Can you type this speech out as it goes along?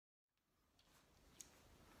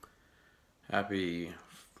Happy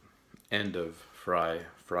end of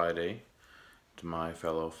Friday to my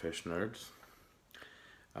fellow fish nerds.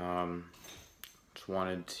 Um, just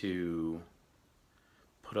wanted to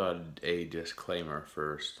put out a disclaimer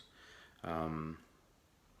first. Um,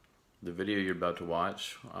 the video you're about to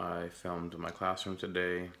watch, I filmed in my classroom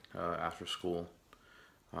today after school.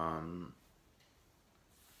 And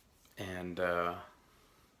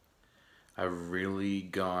I've really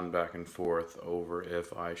gone back and forth over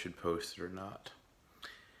if I should post it or not.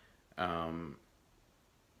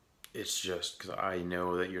 It's just because I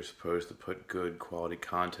know that you're supposed to put good quality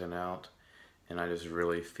content out, and I just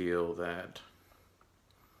really feel that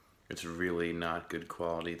it's really not good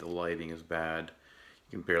quality. The lighting is bad.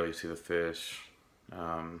 You can barely see the fish.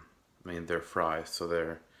 They're fries, so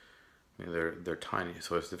they're tiny,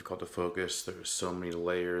 so it's difficult to focus. There's so many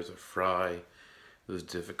layers of fry. It was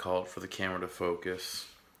difficult for the camera to focus.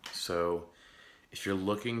 So if you're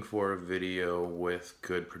looking for a video with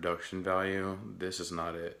good production value, this is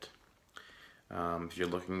not it. If you're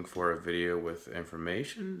looking for a video with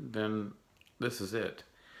information, then this is it.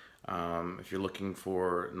 If you're looking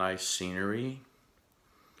for nice scenery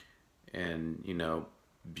and,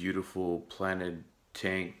 beautiful planted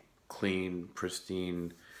tank, clean,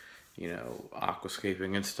 pristine,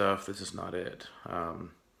 aquascaping and stuff, this is not it.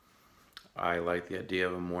 I like the idea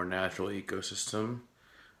of a more natural ecosystem.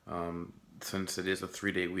 Since it is a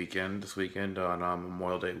 3-day weekend this weekend on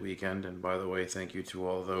Memorial Day weekend, and by the way, thank you to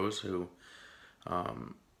all those who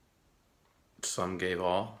some gave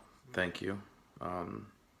all. Thank you.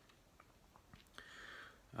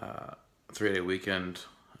 3-day weekend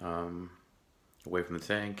away from the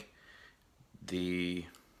tank. The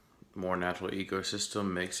more natural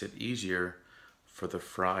ecosystem makes it easier for the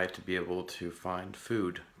fry to be able to find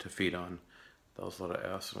food to feed on. That was a lot of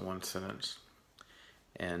S in one sentence.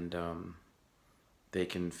 And they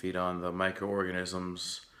can feed on the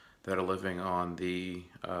microorganisms that are living on the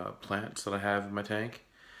plants that I have in my tank.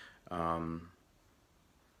 They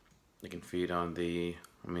can feed on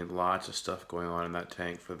lots of stuff going on in that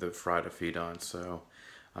tank for the fry to feed on, so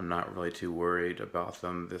I'm not really too worried about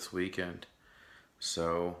them this weekend.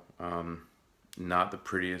 So, not the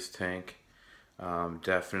prettiest tank.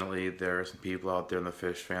 Definitely there are some people out there in the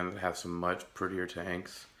fish fan that have some much prettier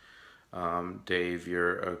tanks. Dave,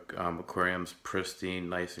 your aquarium's pristine,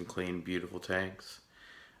 nice and clean, beautiful tanks.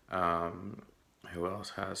 Who else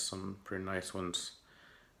has some pretty nice ones?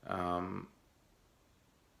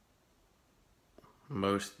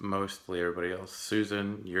 Mostly everybody else.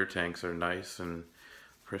 Susan, your tanks are nice and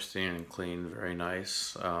pristine and clean, very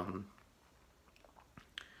nice.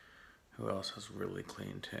 Who else has really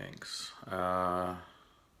clean tanks?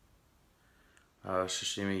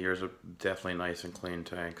 Sashimi, yours are definitely nice and clean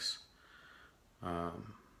tanks.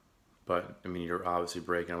 But you're obviously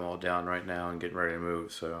breaking them all down right now and getting ready to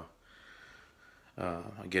move, so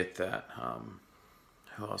I get that.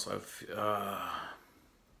 Who else?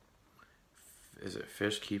 Is it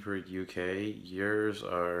Fishkeeper UK? Yours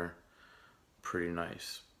are pretty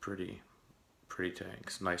nice, pretty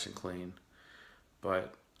tanks, nice and clean.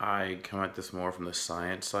 But I come at this more from the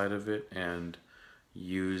science side of it and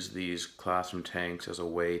use these classroom tanks as a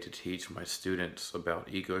way to teach my students about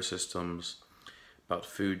ecosystems, about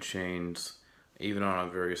food chains, even on a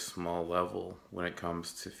very small level when it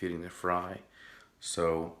comes to feeding the fry.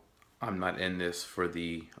 So I'm not in this for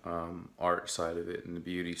the art side of it and the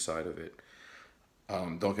beauty side of it.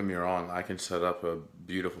 Don't get me wrong, I can set up a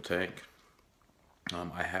beautiful tank.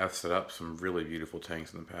 I have set up some really beautiful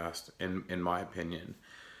tanks in the past, in my opinion.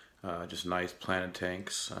 Just nice planted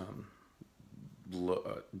tanks,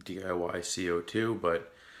 DIY CO2,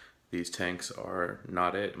 but these tanks are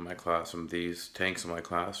not it in my classroom. These tanks in my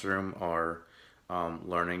classroom are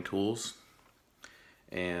learning tools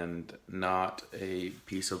and not a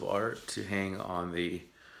piece of art to hang on the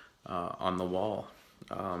wall.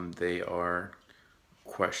 They are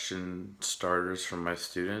question starters for my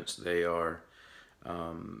students. They are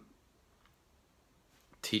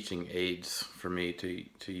teaching aids for me to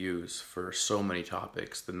use for so many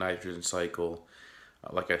topics. The nitrogen cycle,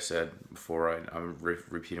 like I said before, I'm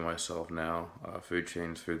repeating myself now. Food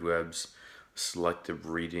chains, food webs, selective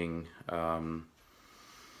breeding,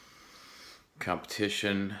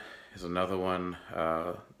 competition is another one.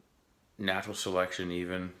 Natural selection,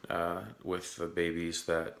 even with the babies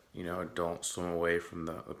that don't swim away from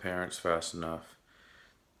the parents fast enough.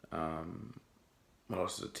 What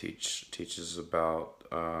else does it teach? It teaches about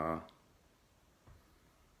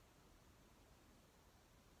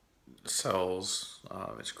cells.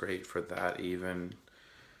 It's great for that even.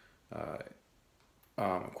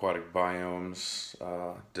 aquatic biomes,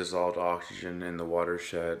 dissolved oxygen in the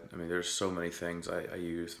watershed. I mean, there's so many things I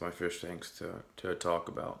use my fish tanks to talk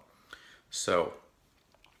about. So,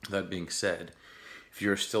 that being said, if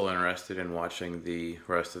you're still interested in watching the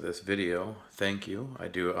rest of this video, thank you. I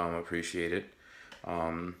do appreciate it.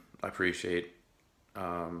 I appreciate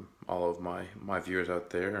all of my viewers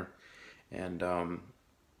out there, and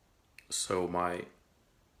so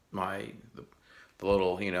the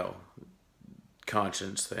little, you know,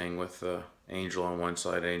 conscience thing with the angel on one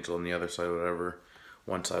side, angel on the other side, whatever.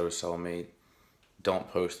 One side was telling me, don't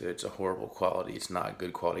post it. It's a horrible quality. It's not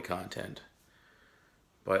good quality content.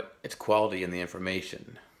 But it's quality in the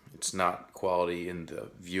information. It's not quality in the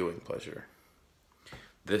viewing pleasure.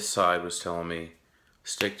 This side was telling me,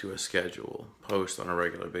 stick to a schedule, post on a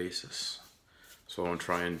regular basis. That's what I'm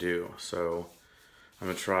trying to do. So I'm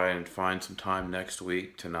going to try and find some time next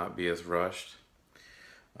week to not be as rushed.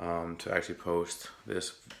 To actually post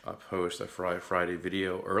a Friday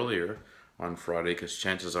video earlier on Friday, because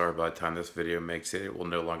chances are by the time this video makes it, it will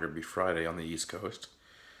no longer be Friday on the East Coast.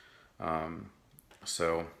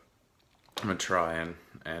 So I'm gonna try and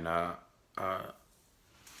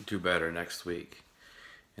do better next week,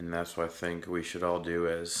 and that's what I think we should all do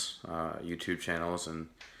as YouTube channels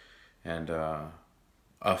and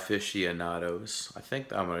aficionados. I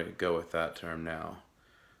think I'm gonna go with that term now.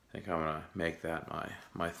 I think I'm gonna make that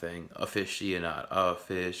my thing.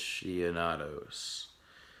 Aficionados.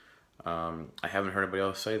 I haven't heard anybody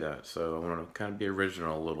else say that, so I'm gonna kind of be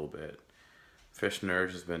original a little bit. Fish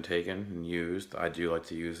nerds has been taken and used. I do like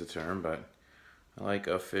to use the term, but I like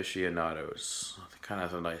aficionados. It kind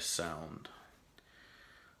of has a nice sound.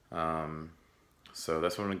 So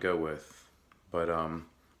that's what I'm gonna go with. But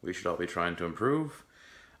we should all be trying to improve.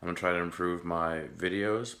 I'm going to try to improve my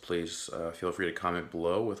videos. Please feel free to comment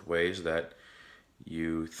below with ways that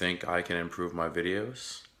you think I can improve my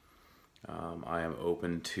videos. I am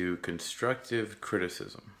open to constructive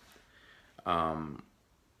criticism.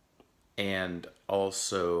 And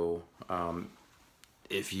also,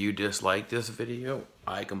 if you dislike this video,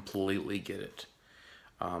 I completely get it.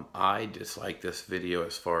 I dislike this video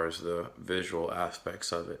as far as the visual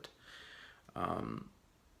aspects of it.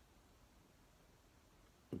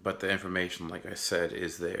 But the information, like I said,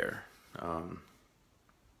 is there.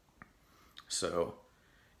 So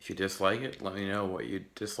if you dislike it, let me know what you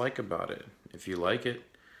dislike about it. If you like it,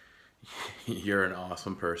 you're an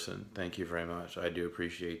awesome person. Thank you very much. I do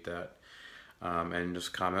appreciate that. And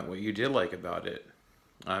just comment what you did like about it.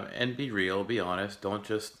 And be real, be honest. Don't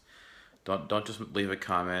just leave a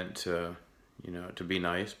comment to, you know, to be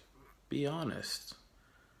nice. Be honest.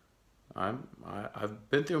 I've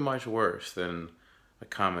been through much worse than a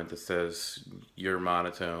comment that says you're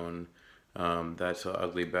monotone, that's an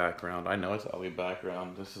ugly background. I know it's an ugly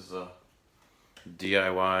background. This is a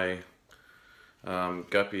DIY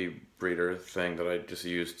guppy breeder thing that I just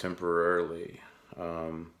used temporarily.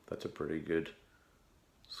 That's a pretty good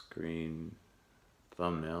screen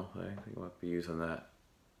thumbnail. I think I might be using that.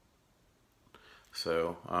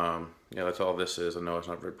 So yeah, that's all this is. I know it's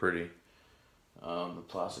not very pretty. The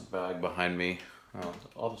plastic bag behind me.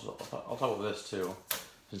 I'll talk about this too,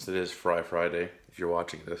 since it is Friday, if you're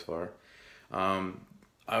watching it this far. I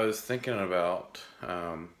was thinking about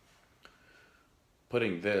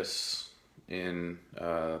putting this in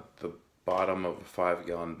the bottom of a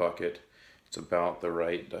 5-gallon bucket. It's about the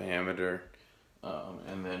right diameter.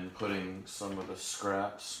 And then putting some of the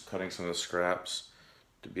scraps, cutting some of the scraps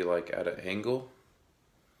to be like at an angle,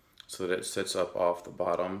 so that it sits up off the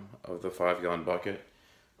bottom of the 5-gallon bucket,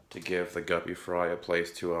 to give the guppy fry a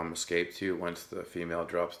place to escape to once the female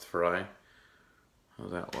drops the fry. How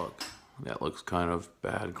does that look? That looks kind of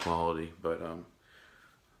bad quality, but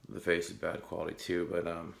the face is bad quality too. But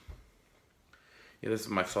yeah, this is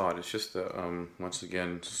my thought. It's just a once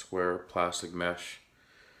again square plastic mesh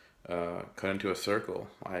cut into a circle.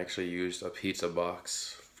 I actually used a pizza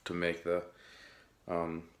box to make the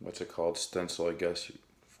what's it called, stencil, I guess,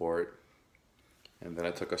 for it. And then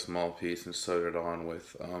I took a small piece and sewed it on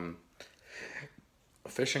with a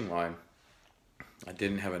fishing line. I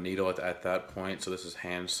didn't have a needle at that point, so this is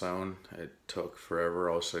hand sewn. It took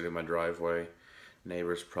forever. I was sitting in my driveway.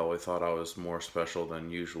 Neighbors probably thought I was more special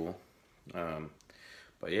than usual.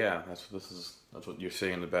 But yeah, that's what you're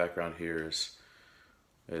seeing in the background here is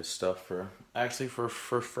stuff for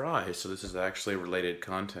fries. So this is actually related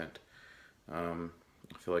content. I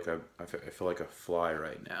feel like a fly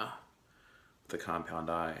right now. The compound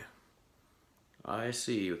eye. I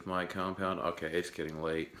see with my compound. Okay, it's getting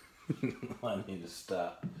late. I need to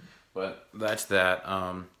stop. But that's that.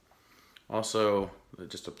 Also,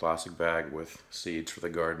 just a plastic bag with seeds for the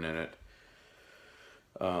garden in it.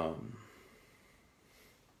 So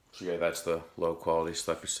yeah, that's the low quality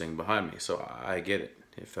stuff you're seeing behind me. So I get it.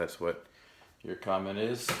 If that's what your comment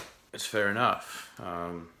is, it's fair enough.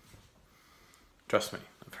 Trust me,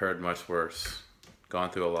 I've heard much worse. Gone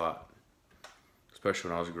through a lot. Especially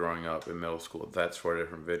when I was growing up in middle school. That's for a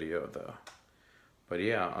different video though. But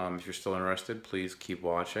yeah, if you're still interested, please keep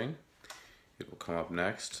watching. It will come up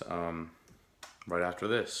next, right after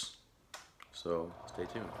this. So stay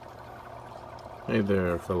tuned. Hey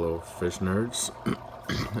there, fellow fish nerds.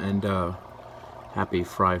 And happy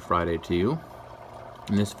Fry Friday to you.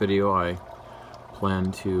 In this video I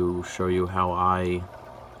plan to show you how I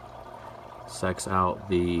sex out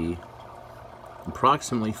the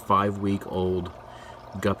approximately 5-week-old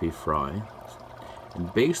guppy fry.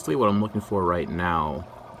 And basically what I'm looking for right now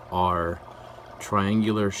are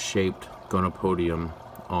triangular shaped gonopodium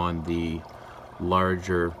on the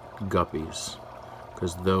larger guppies,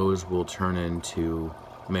 because those will turn into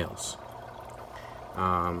males.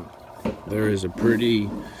 There is a pretty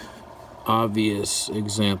obvious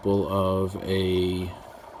example of a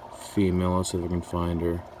female. Let's see if I can find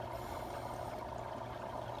her.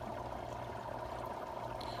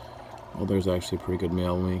 Oh, there's actually a pretty good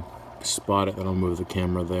male. Let me spot it, then I'll move the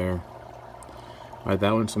camera there. Alright,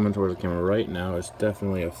 that one's coming towards the camera right now. It's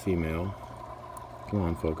definitely a female. Come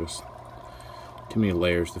on, focus. Too many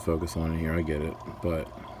layers to focus on in here, I get it, but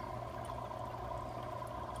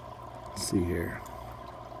let's see here.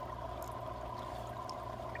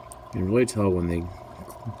 You can really tell when they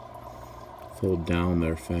fold down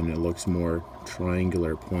their fin, it looks more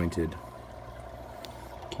triangular pointed.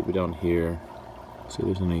 Keep it down here. See if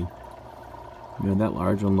there's any. Man, that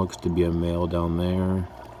large one looks to be a male down there.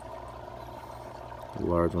 The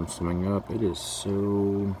large one swimming up. It is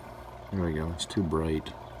so. There we go. It's too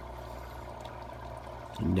bright.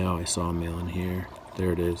 And now I saw a male in here.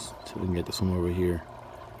 There it is. So we can get this one over here.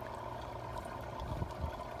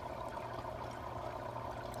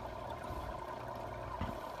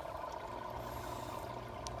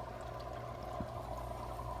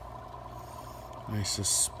 I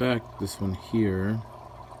suspect this one here,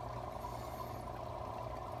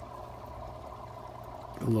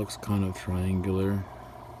 it looks kind of triangular.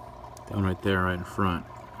 Down right there, right in front.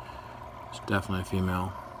 It's definitely a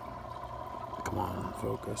female. Come on,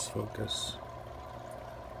 focus, focus.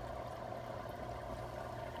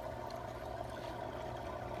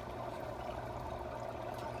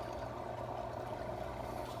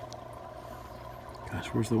 Gosh,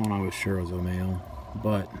 where's the one I was sure was a male?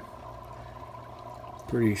 But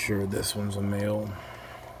pretty sure this one's a male.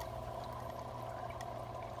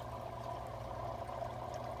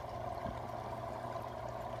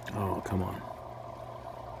 Oh, come on.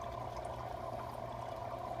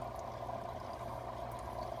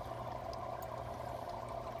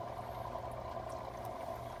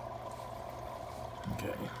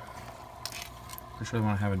 Okay. Pretty sure the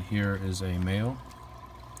one I have in here is a male.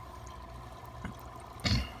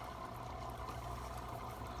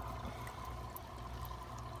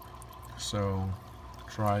 So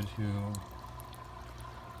try to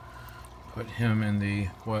put him in the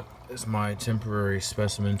what is my temporary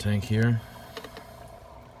specimen tank here.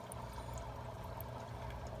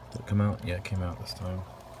 Did it come out? Yeah, it came out this time.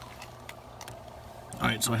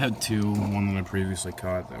 Alright, so I had two. One that I previously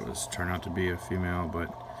caught that was turned out to be a female,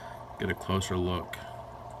 but get a closer look.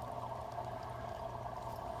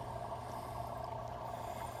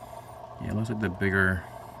 Yeah, it looks like the bigger,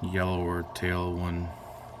 yellower tail one.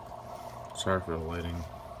 Sorry for the lighting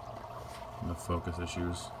and the focus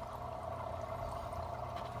issues.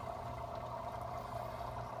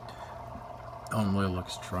 That one really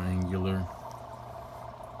looks triangular.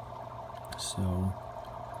 So,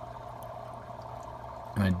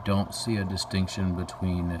 and I don't see a distinction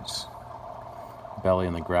between its belly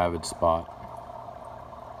and the gravid spot.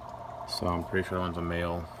 So I'm pretty sure that one's a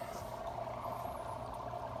male.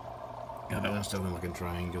 Yeah, that one's definitely looking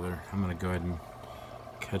triangular. I'm gonna go ahead and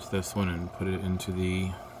catch this one and put it into the,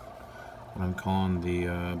 what I'm calling the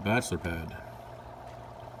bachelor pad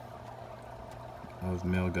of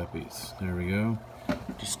male guppies. There we go.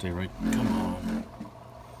 Just stay right, come on.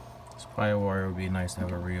 This probably where it would be nice to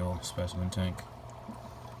have a real specimen tank.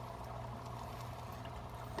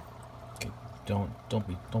 Okay, don't jump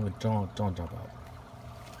out.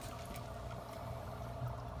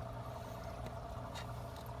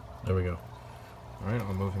 There we go. Alright,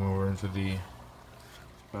 I'll move him over into the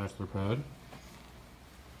bachelor pad.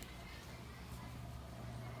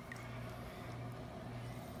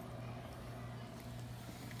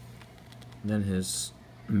 Then his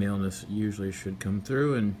maleness usually should come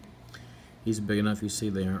through, and he's big enough, you see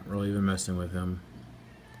they aren't really even messing with him.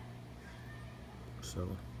 So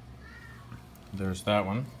there's that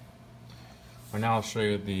one. And now I'll show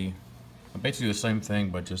you basically the same thing,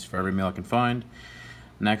 but just for every male I can find.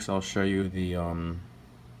 Next, I'll show you the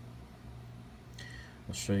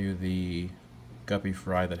guppy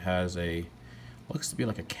fry that has looks to be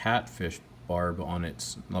like a catfish barbell on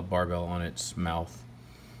its mouth.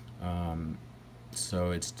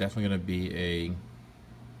 So it's definitely going to be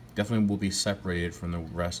definitely will be separated from the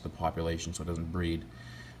rest of the population so it doesn't breed.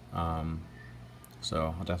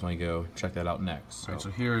 So I'll definitely go check that out next.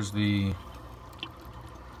 So here's the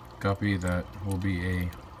guppy that will be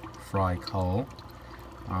a fry cull.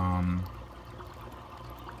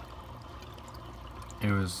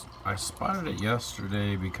 I spotted it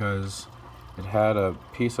yesterday because it had a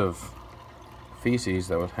piece of feces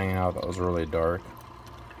that was hanging out that was really dark.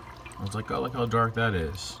 I was like, oh, look how dark that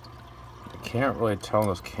is. I can't really tell on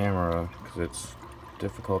this camera because it's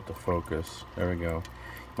difficult to focus. There we go.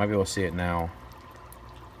 You might be able to see it now.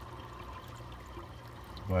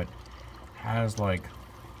 But it has like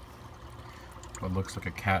what looks like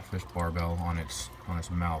a catfish barbell on its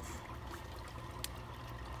mouth.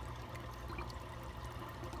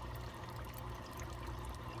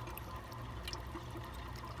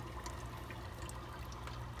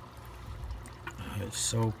 It's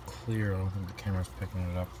so clear, I don't think the camera's picking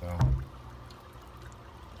it up though.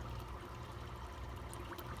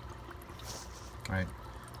 Alright,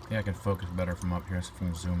 I think I can focus better from up here so if we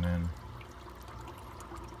can zoom in.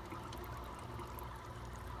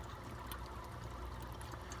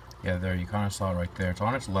 Yeah, there, you kind of saw it right there. It's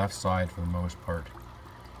on its left side for the most part.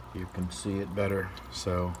 You can see it better,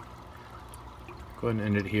 so go ahead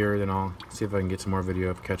and end it here, then I'll see if I can get some more video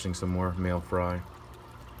of catching some more male fry.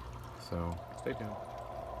 So, stay tuned.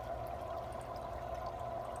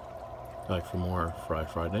 Back for more Fry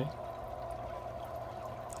Friday.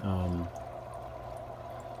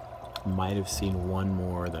 Might have seen one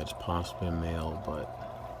more that's possibly a male, but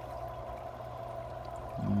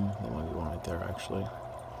there might be one right there actually.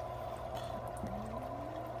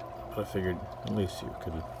 But I figured at least you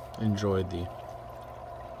could enjoy the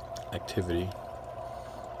activity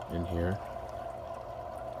in here.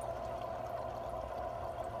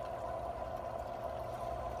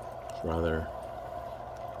 It's rather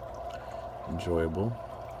enjoyable.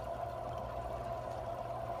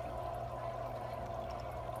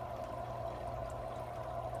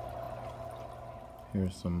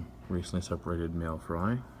 Here's some recently separated male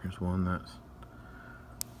fry. Here's one that's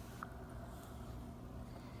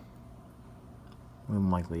more than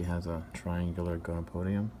likely has a triangular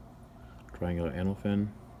gonopodium, triangular anal fin.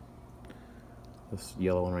 This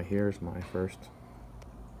yellow one right here is my first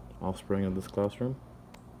offspring of this classroom.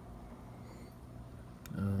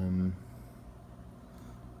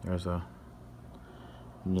 There's a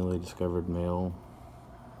newly discovered male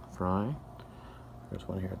fry. There's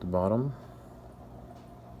one here at the bottom.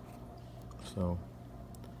 So,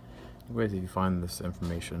 anyways, if you find this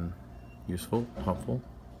information useful, helpful,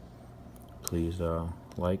 please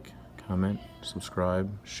like, comment,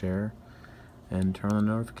 subscribe, share, and turn on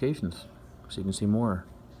the notifications so you can see more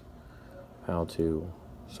how to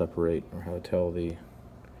separate or how to tell the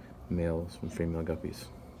males from female guppies.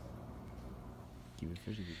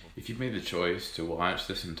 If you made the choice to watch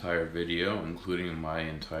this entire video, including my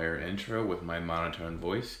entire intro with my monotone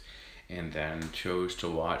voice, and then chose to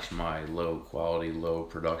watch my low quality, low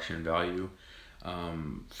production value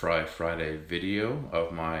Fry Friday video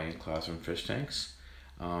of my classroom fish tanks,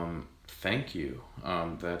 thank you.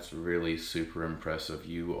 That's really super impressive.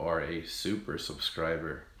 You are a super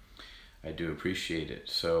subscriber. I do appreciate it.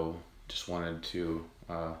 So just wanted to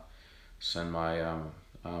send my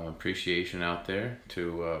appreciation out there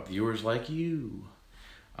to viewers like you.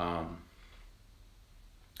 So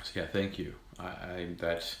yeah, thank you.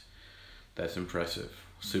 That's impressive,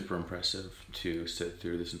 super impressive to sit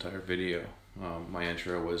through this entire video. My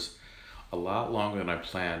intro was a lot longer than I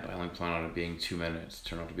planned. I only planned on it being 2 minutes. It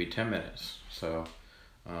turned out to be 10 minutes. So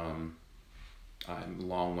I'm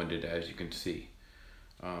long-winded, as you can see.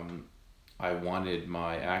 I wanted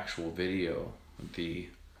my actual video, the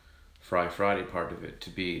Fry Friday part of it, to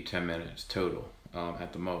be 10 minutes total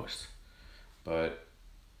at the most. But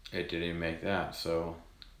it didn't even make that. So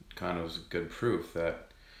it kind of was good proof that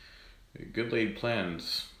good laid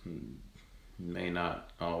plans may not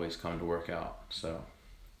always come to work out. So,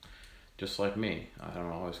 just like me, I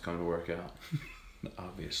don't always come to work out,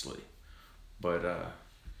 obviously. But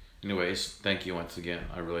anyways, thank you once again.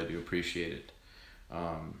 I really do appreciate it.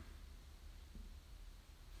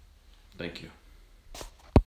 Thank you.